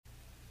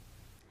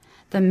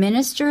The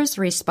minister's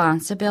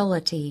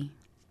responsibility.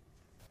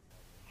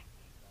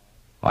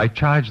 I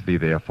charge thee,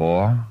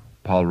 therefore,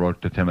 Paul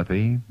wrote to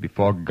Timothy,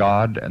 before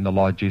God and the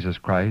Lord Jesus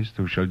Christ,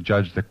 who shall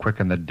judge the quick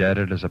and the dead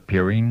at his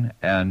appearing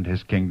and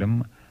his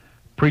kingdom,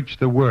 preach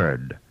the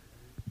word.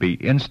 Be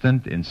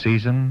instant in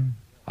season,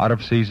 out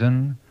of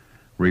season,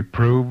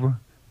 reprove,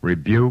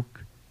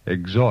 rebuke,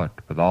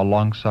 exhort with all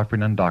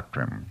longsuffering and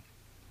doctrine.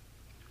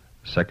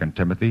 2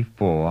 Timothy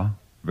 4,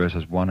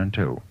 verses 1 and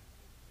 2.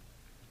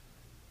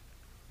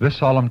 This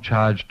solemn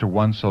charge to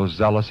one so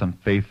zealous and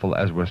faithful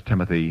as was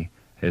Timothy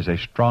is a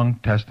strong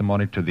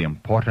testimony to the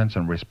importance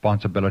and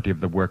responsibility of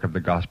the work of the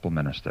gospel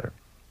minister.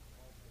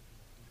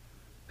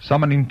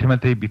 Summoning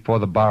Timothy before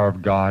the bar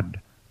of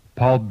God,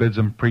 Paul bids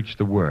him preach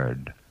the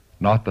word,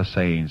 not the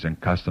sayings and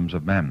customs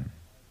of men,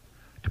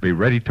 to be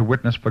ready to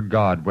witness for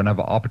God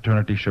whenever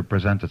opportunity should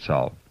present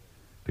itself,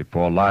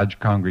 before large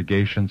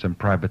congregations and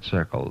private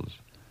circles,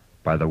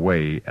 by the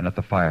way and at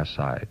the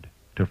fireside,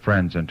 to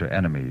friends and to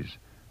enemies,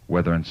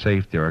 whether in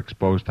safety or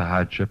exposed to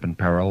hardship and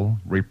peril,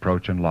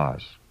 reproach and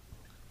loss.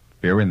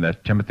 Fearing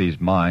that Timothy's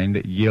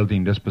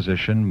mind-yielding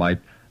disposition might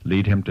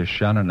lead him to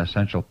shun an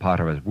essential part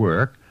of his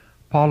work,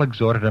 Paul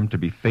exhorted him to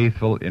be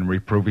faithful in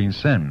reproving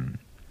sin,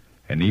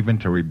 and even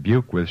to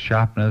rebuke with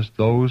sharpness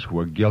those who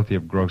were guilty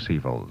of gross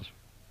evils.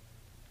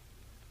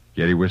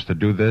 Yet he was to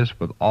do this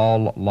with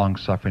all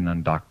longsuffering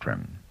and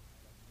doctrine.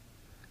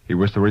 He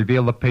was to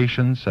reveal the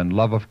patience and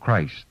love of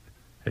Christ,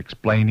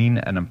 explaining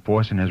and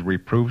enforcing his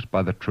reproofs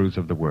by the truths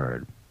of the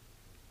Word.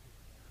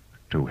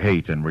 To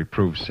hate and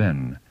reprove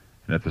sin,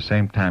 and at the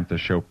same time to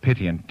show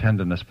pity and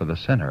tenderness for the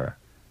sinner,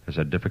 is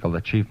a difficult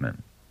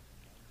achievement.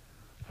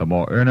 The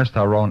more earnest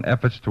our own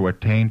efforts to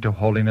attain to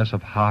holiness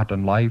of heart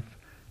and life,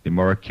 the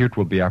more acute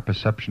will be our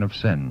perception of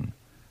sin,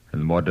 and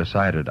the more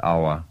decided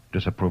our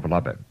disapproval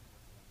of it.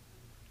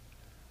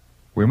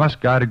 We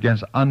must guard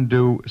against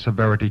undue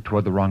severity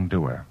toward the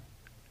wrongdoer,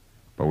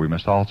 but we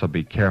must also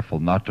be careful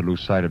not to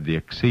lose sight of the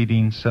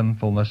exceeding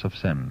sinfulness of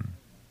sin.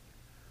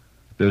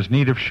 There is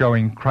need of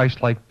showing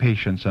Christ-like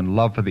patience and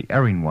love for the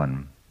erring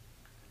one.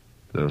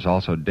 There is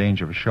also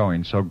danger of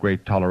showing so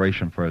great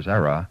toleration for his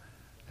error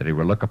that he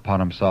will look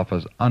upon himself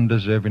as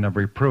undeserving of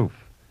reproof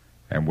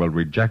and will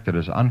reject it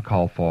as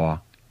uncalled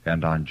for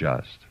and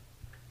unjust.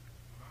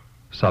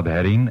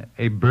 Subheading,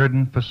 A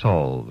Burden for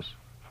Souls.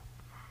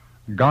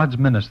 God's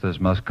ministers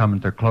must come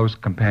into close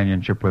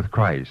companionship with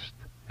Christ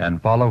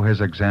and follow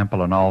his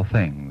example in all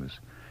things,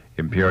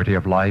 in purity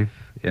of life,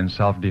 in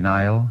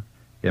self-denial,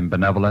 in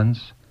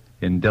benevolence,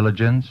 in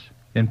diligence,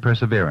 in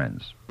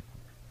perseverance.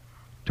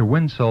 To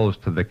win souls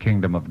to the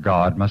kingdom of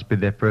God must be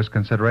their first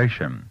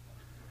consideration.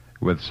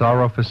 With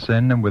sorrow for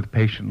sin and with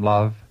patient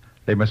love,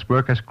 they must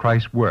work as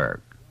Christ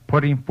worked,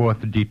 putting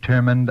forth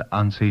determined,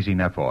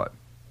 unceasing effort.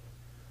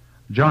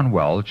 John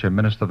Welch, a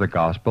minister of the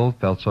gospel,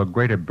 felt so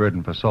great a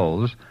burden for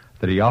souls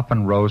that he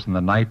often rose in the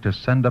night to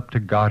send up to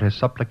God his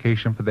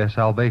supplication for their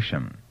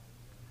salvation.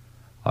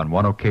 On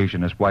one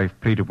occasion his wife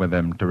pleaded with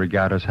him to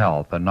regard his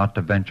health and not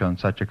to venture on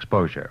such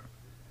exposure.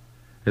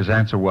 His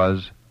answer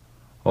was,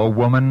 "O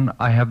woman,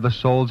 I have the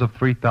souls of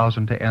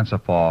 3,000 to answer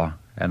for,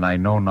 and I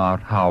know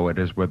not how it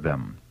is with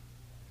them."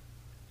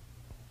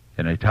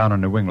 In a town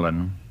in New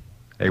England,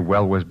 a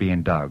well was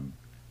being dug.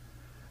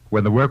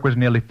 When the work was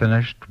nearly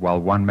finished, while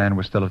one man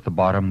was still at the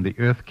bottom, the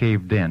earth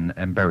caved in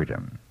and buried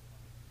him.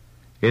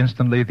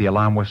 Instantly the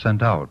alarm was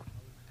sent out,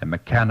 and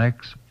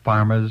mechanics,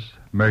 farmers,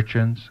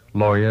 merchants,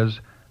 lawyers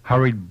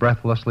hurried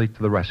breathlessly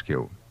to the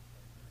rescue.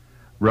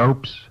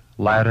 Ropes,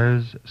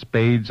 ladders,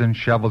 spades, and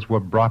shovels were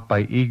brought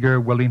by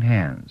eager, willing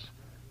hands.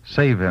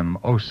 "Save him,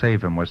 oh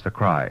save him," was the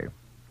cry.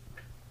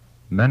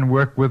 Men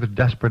worked with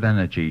desperate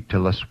energy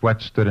till the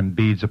sweat stood in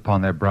beads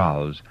upon their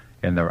brows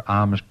and their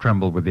arms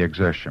trembled with the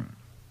exertion.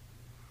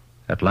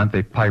 At length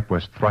a pipe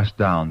was thrust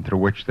down, through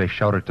which they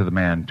shouted to the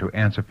man to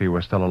answer if he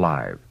was still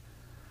alive.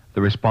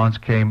 The response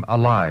came,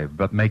 "Alive,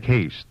 but make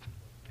haste.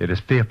 It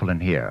is fearful in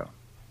here."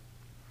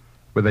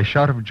 With a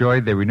shout of joy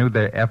they renewed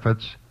their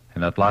efforts,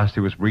 and at last he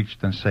was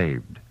reached and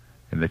saved,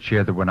 and the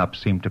cheer that went up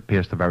seemed to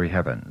pierce the very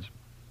heavens.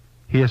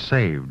 "He is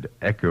saved,"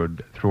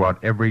 echoed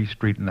throughout every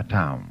street in the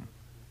town.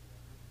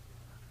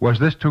 Was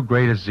this too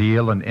great a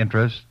zeal and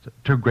interest,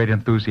 too great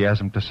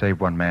enthusiasm to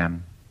save one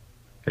man?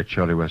 It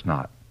surely was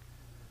not.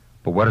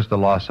 But what is the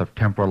loss of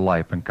temporal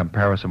life in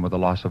comparison with the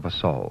loss of a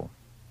soul?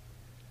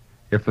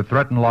 If the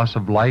threatened loss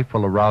of life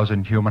will arouse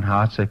in human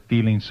hearts a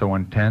feeling so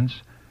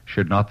intense,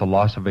 should not the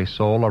loss of a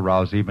soul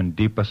arouse even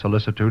deeper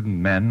solicitude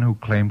in men who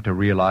claim to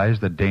realize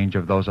the danger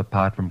of those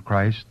apart from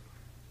Christ?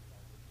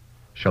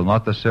 Shall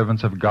not the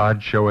servants of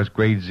God show as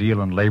great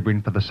zeal in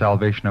laboring for the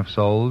salvation of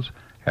souls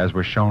as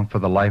was shown for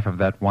the life of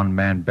that one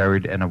man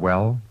buried in a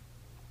well?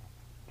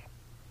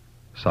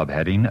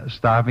 Subheading,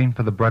 Starving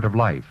for the Bread of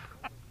Life.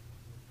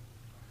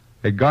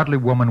 A godly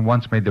woman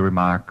once made the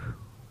remark,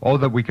 "Oh,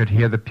 that we could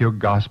hear the pure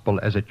gospel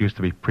as it used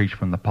to be preached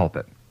from the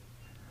pulpit."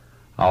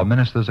 Our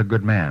minister is a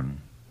good man,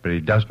 but he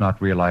does not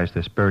realize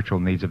the spiritual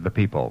needs of the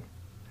people.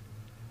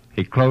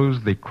 He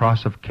clothes the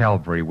cross of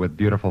Calvary with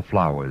beautiful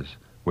flowers,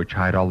 which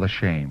hide all the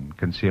shame,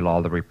 conceal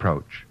all the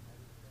reproach.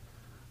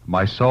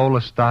 My soul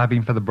is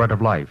starving for the bread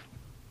of life.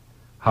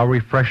 How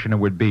refreshing it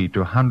would be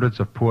to hundreds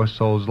of poor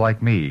souls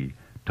like me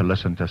to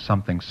listen to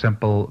something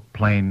simple,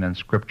 plain, and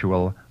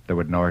scriptural that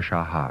would nourish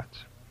our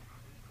hearts.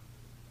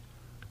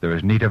 There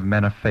is need of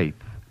men of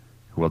faith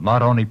who will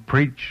not only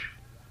preach,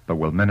 but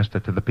will minister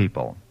to the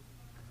people.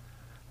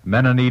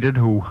 Men are needed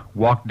who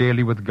walk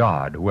daily with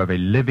God, who have a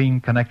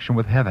living connection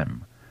with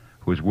heaven,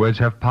 whose words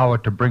have power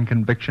to bring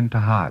conviction to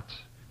hearts.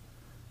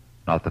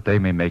 Not that they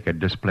may make a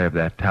display of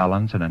their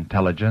talents and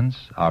intelligence,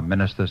 our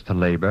ministers to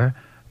labor,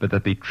 but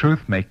that the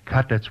truth may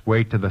cut its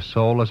way to the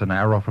soul as an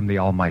arrow from the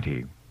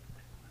Almighty.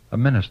 A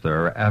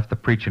minister, after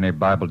preaching a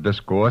Bible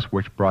discourse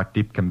which brought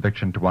deep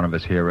conviction to one of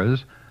his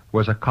hearers,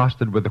 was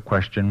accosted with the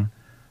question,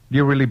 "Do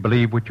you really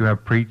believe what you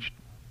have preached?"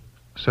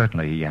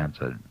 "Certainly," he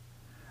answered.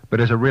 "But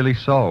is it really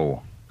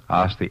so?"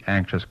 asked the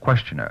anxious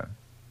questioner.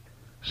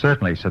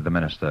 "Certainly," said the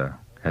minister,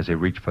 as he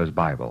reached for his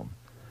Bible.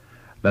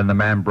 Then the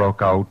man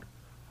broke out,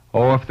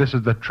 "Oh, if this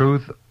is the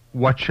truth,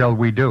 what shall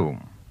we do?"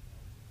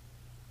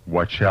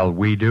 "What shall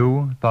we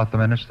do?" thought the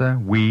minister.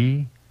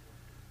 "We?"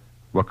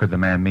 What could the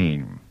man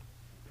mean?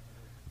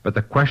 But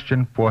the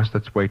question forced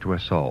its way to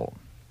his soul.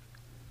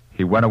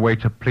 He went away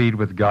to plead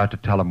with God to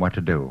tell him what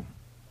to do.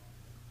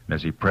 And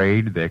as he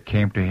prayed, there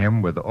came to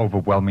him with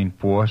overwhelming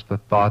force the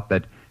thought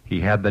that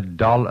he had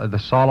the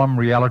solemn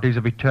realities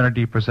of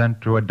eternity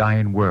present to a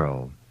dying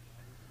world.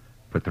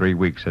 For 3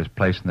 weeks his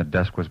place in the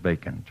desk was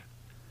vacant.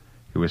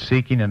 He was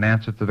seeking an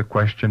answer to the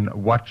question,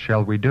 "What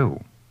shall we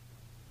do?"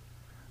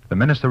 The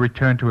minister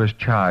returned to his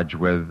charge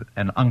with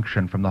an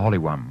unction from the Holy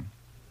One.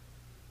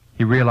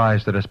 He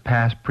realized that his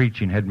past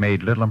preaching had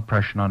made little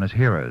impression on his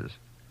hearers.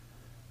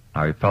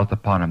 Now he felt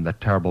upon him the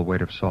terrible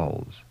weight of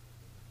souls.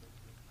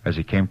 As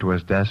he came to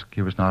his desk,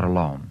 he was not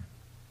alone.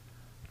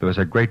 There was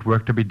a great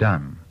work to be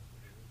done,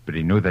 but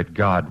he knew that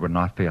God would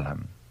not fail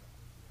him.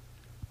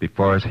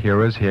 Before his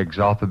hearers, he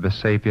exalted the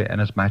Savior and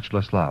his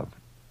matchless love.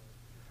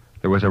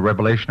 There was a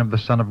revelation of the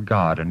Son of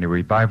God, and a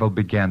revival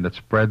began that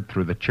spread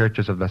through the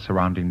churches of the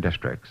surrounding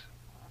districts.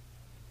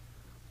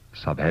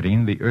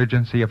 Subheading, the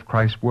urgency of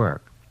Christ's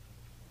work.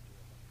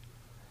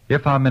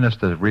 If our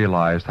ministers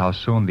realized how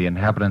soon the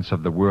inhabitants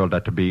of the world are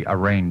to be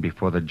arraigned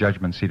before the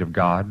judgment seat of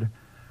God,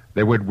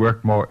 they would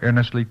work more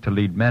earnestly to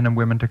lead men and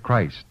women to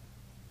Christ.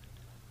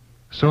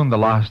 Soon the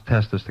last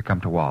test is to come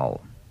to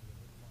all.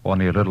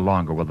 Only a little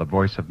longer will the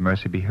voice of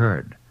mercy be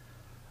heard.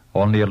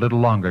 Only a little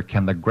longer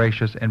can the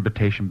gracious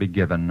invitation be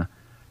given,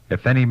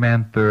 "If any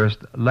man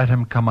thirst, let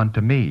him come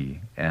unto me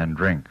and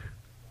drink."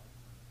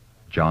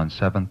 John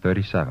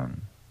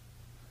 7:37.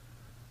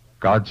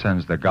 God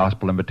sends the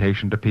gospel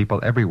invitation to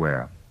people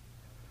everywhere.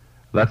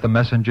 Let the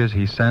messengers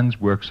he sends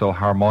work so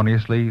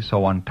harmoniously,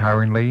 so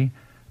untiringly,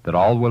 that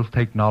all will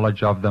take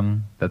knowledge of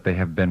them, that they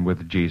have been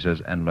with Jesus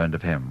and learned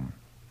of him.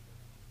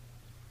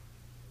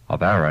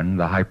 Of Aaron,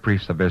 the high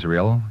priest of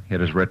Israel,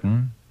 it is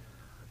written,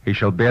 "He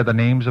shall bear the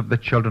names of the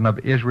children of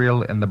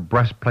Israel in the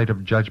breastplate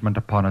of judgment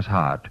upon his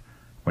heart,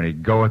 when he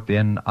goeth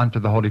in unto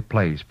the holy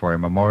place for a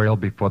memorial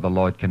before the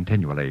Lord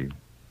continually."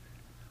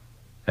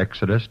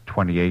 Exodus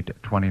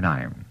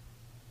 28:29.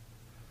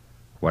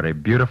 What a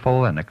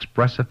beautiful and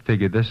expressive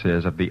figure this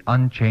is of the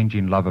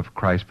unchanging love of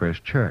Christ for his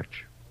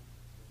church.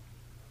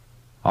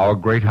 Our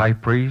great high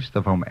priest,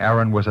 of whom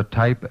Aaron was a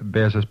type,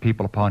 bears his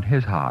people upon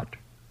his heart.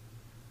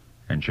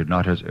 And should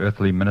not his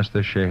earthly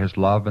ministers share his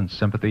love and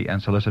sympathy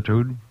and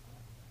solicitude?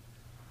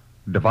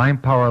 Divine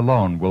power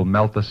alone will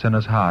melt the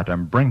sinner's heart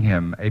and bring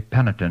him a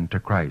penitent to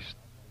Christ.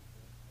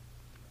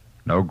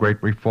 No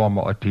great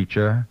reformer or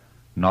teacher,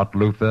 not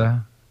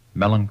Luther,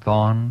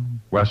 Melanchthon,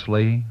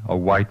 Wesley,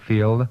 or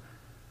Whitefield,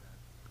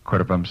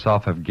 could of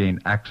himself have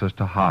gained access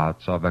to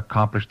hearts or have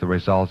accomplished the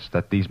results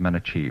that these men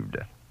achieved.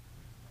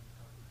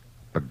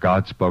 But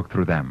God spoke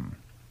through them.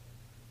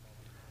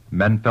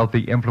 Men felt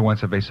the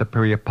influence of a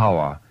superior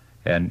power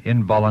and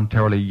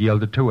involuntarily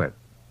yielded to it.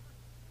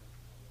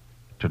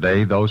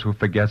 Today, those who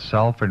forget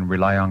self and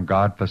rely on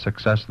God for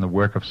success in the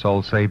work of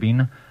soul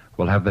saving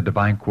will have the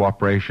divine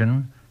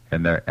cooperation,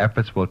 and their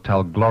efforts will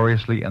tell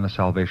gloriously in the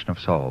salvation of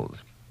souls.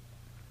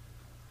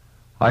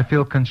 I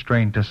feel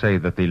constrained to say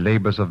that the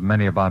labors of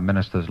many of our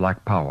ministers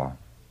lack power.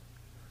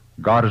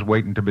 God is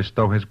waiting to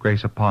bestow his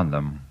grace upon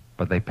them,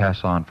 but they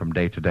pass on from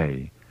day to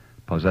day,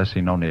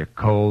 possessing only a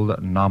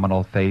cold,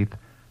 nominal faith,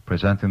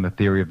 presenting the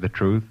theory of the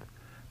truth,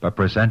 but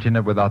presenting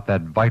it without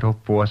that vital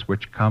force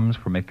which comes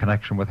from a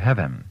connection with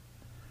heaven,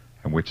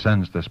 and which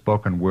sends the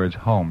spoken words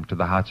home to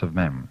the hearts of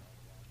men.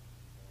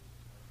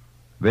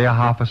 They are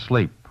half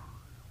asleep,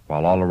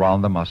 while all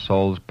around them are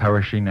souls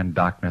perishing in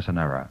darkness and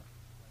error.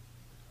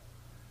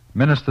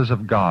 Ministers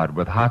of God,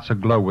 with hearts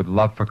aglow with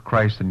love for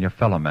Christ and your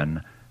fellow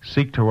men,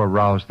 seek to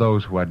arouse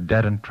those who are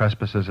dead in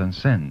trespasses and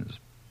sins.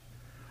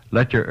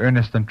 Let your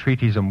earnest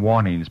entreaties and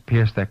warnings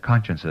pierce their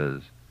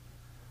consciences.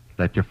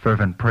 Let your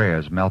fervent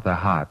prayers melt their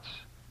hearts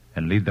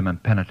and lead them in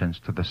penitence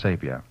to the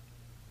Savior.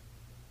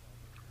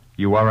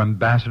 You are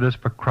ambassadors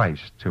for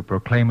Christ to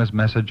proclaim his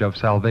message of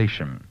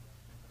salvation.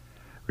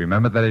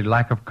 Remember that a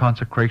lack of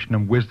consecration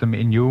and wisdom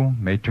in you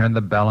may turn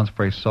the balance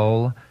for a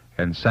soul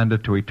and send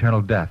it to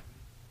eternal death.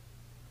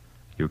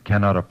 You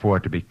cannot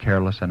afford to be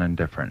careless and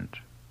indifferent.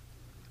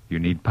 You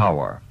need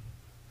power,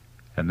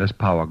 and this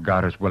power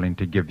God is willing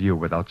to give you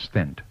without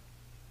stint.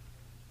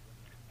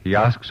 He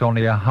asks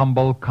only a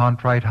humble,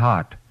 contrite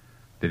heart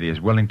that he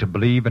is willing to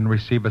believe and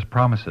receive his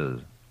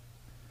promises.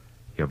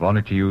 You have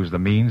only to use the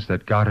means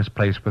that God has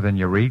placed within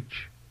your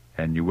reach,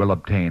 and you will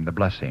obtain the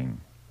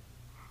blessing.